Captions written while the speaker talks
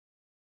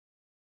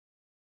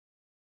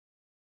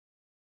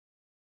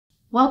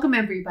Welcome,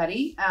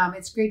 everybody.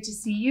 It's great to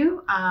see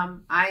you.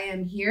 I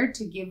am here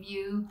to give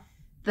you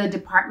the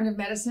Department of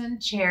Medicine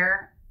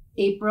Chair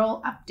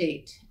April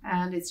update.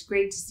 And it's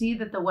great to see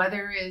that the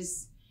weather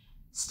is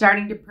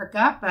starting to perk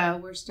up.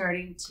 We're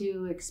starting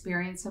to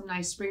experience some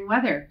nice spring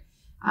weather.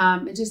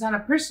 And just on a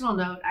personal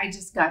note, I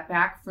just got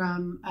back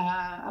from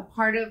a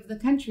part of the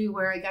country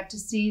where I got to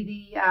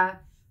see the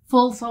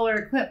full solar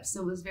eclipse.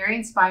 It was very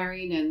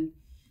inspiring and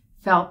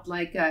felt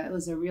like it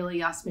was a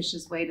really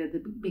auspicious way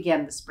to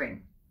begin the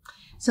spring.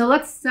 So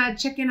let's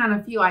check in on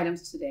a few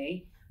items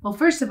today. Well,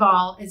 first of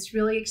all, it's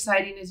really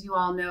exciting, as you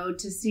all know,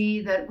 to see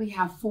that we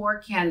have 4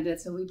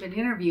 candidates that we've been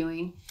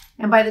interviewing.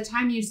 And by the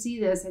time you see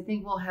this, I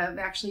think we'll have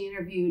actually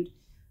interviewed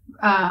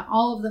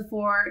all of the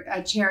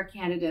 4 chair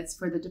candidates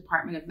for the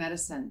Department of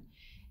Medicine.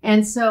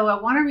 And so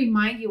I want to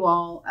remind you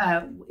all,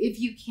 if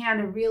you can,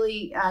 to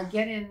really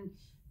get in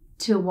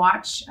to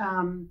watch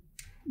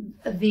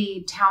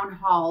the town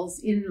halls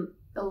in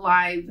the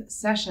live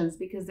sessions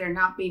because they're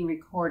not being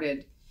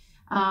recorded.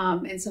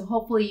 And so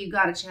hopefully you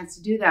got a chance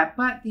to do that.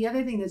 But the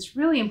other thing that's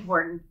really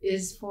important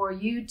is for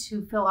you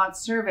to fill out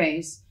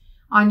surveys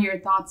on your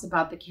thoughts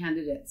about the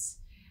candidates.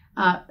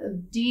 Vice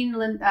Dean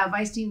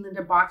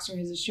Linda Boxer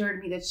has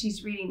assured me that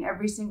she's reading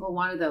every single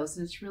one of those.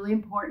 And it's really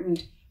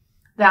important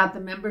that the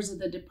members of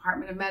the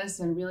Department of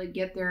Medicine really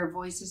get their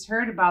voices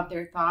heard about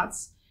their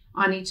thoughts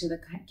on each of the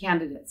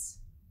candidates.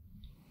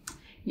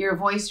 Your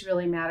voice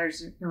really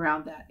matters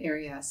around that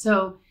area.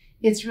 So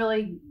it's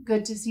really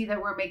good to see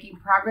that we're making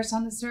progress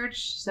on the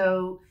search.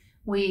 So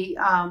we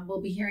will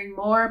be hearing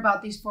more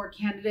about these 4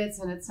 candidates,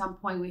 and at some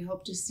point we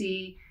hope to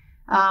see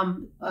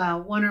 1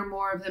 or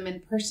more of them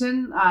in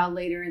person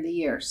later in the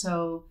year.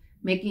 So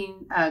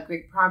making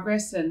great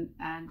progress, and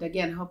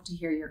again, hope to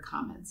hear your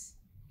comments.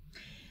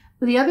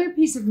 But the other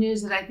piece of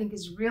news that I think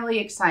is really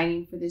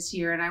exciting for this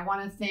year, and I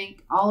want to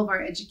thank all of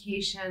our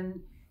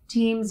education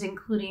teams,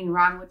 including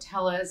Ron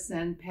Watellis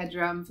and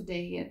Pedram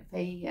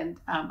Faye and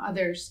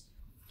others,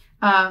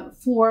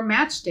 for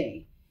Match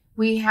Day.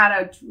 We had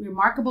a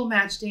remarkable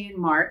Match Day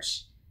in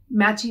March,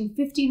 matching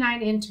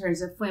 59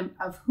 interns,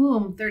 of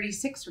whom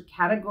 36 were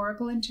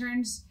categorical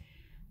interns,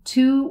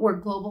 2 were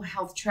global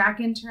health track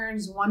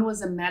interns, 1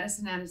 was a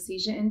medicine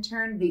anesthesia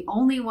intern. The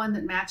only one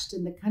that matched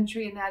in the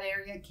country in that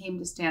area came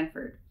to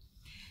Stanford.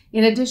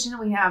 In addition,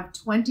 we have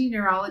 20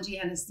 neurology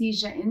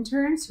anesthesia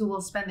interns who will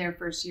spend their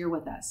first year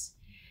with us.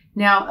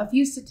 Now, a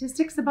few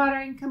statistics about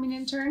our incoming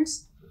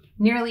interns.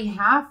 Nearly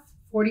half,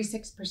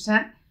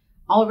 46%,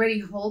 already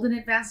hold an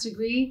advanced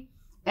degree.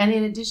 And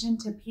in addition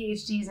to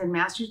PhDs and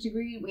master's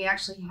degree, we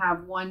actually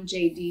have 1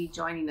 JD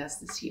joining us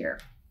this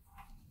year.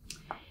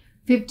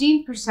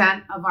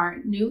 15% of our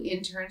new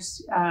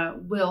interns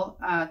will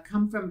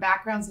come from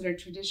backgrounds that are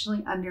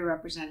traditionally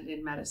underrepresented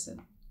in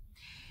medicine.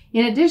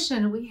 In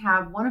addition, we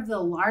have one of the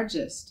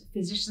largest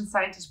physician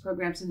scientist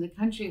programs in the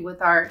country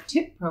with our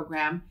TIP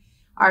program,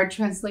 our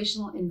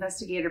Translational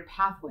Investigator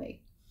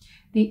Pathway.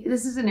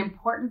 This is an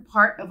important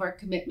part of our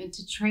commitment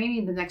to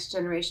training the next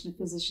generation of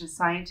physician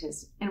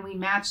scientists, and we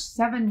matched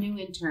 7 new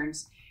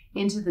interns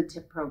into the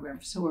TIP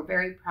program, so we're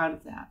very proud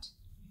of that.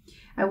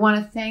 I want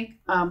to thank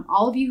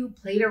all of you who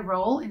played a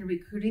role in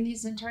recruiting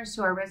these interns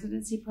to our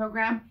residency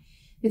program.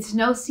 It's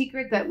no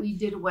secret that we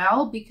did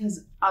well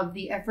because of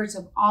the efforts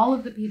of all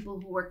of the people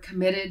who were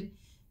committed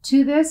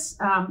to this,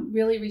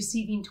 really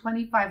receiving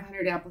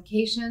 2,500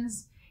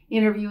 applications,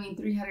 interviewing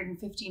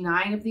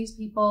 359 of these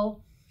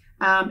people.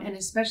 And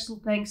a special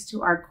thanks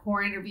to our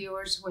core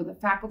interviewers who are the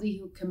faculty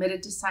who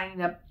committed to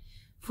signing up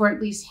for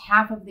at least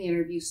half of the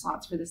interview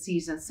slots for the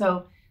season.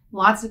 So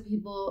lots of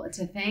people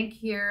to thank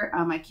here.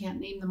 I can't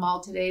name them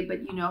all today,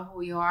 but you know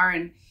who you are.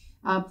 And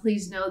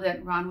please know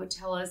that Ron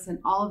Watellis and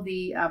all of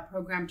the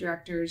program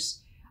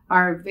directors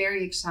are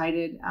very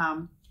excited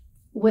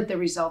with the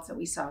results that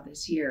we saw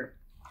this year.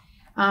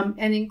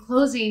 And in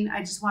closing, I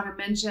just want to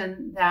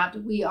mention that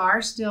we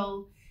are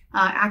still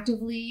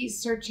actively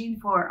searching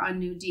for a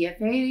new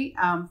DFA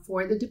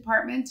for the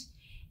department,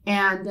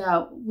 and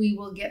we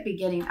will be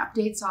getting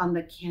updates on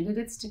the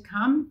candidates to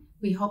come.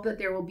 We hope that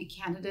there will be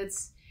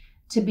candidates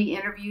to be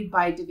interviewed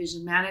by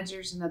division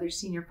managers and other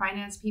senior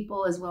finance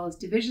people, as well as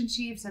division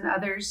chiefs and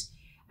others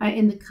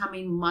in the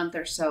coming month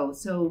or so.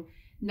 So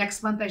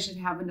next month I should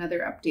have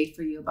another update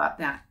for you about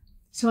that.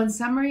 So in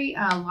summary,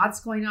 lots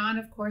going on,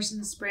 of course, in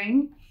the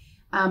spring.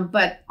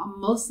 But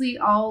mostly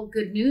all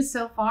good news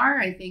so far.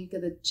 I think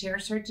the chair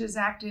search is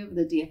active,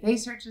 the DFA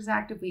search is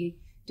active. We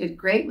did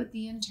great with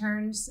the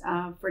interns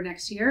for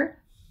next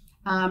year.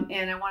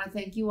 And I want to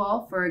thank you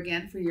all for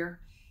your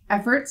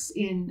efforts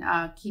in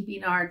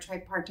keeping our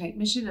tripartite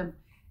mission of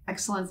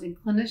excellence in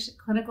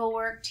clinical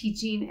work,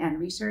 teaching, and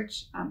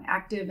research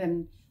active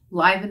and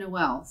live and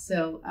well.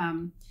 So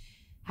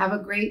have a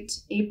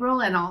great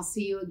April, and I'll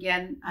see you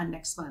again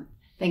next month.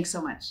 Thanks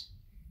so much.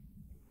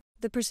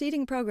 The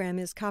preceding program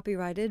is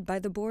copyrighted by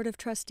the Board of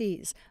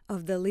Trustees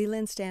of the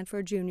Leland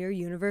Stanford Junior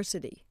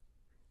University.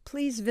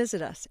 Please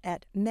visit us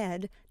at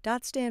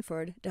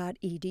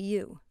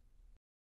med.stanford.edu.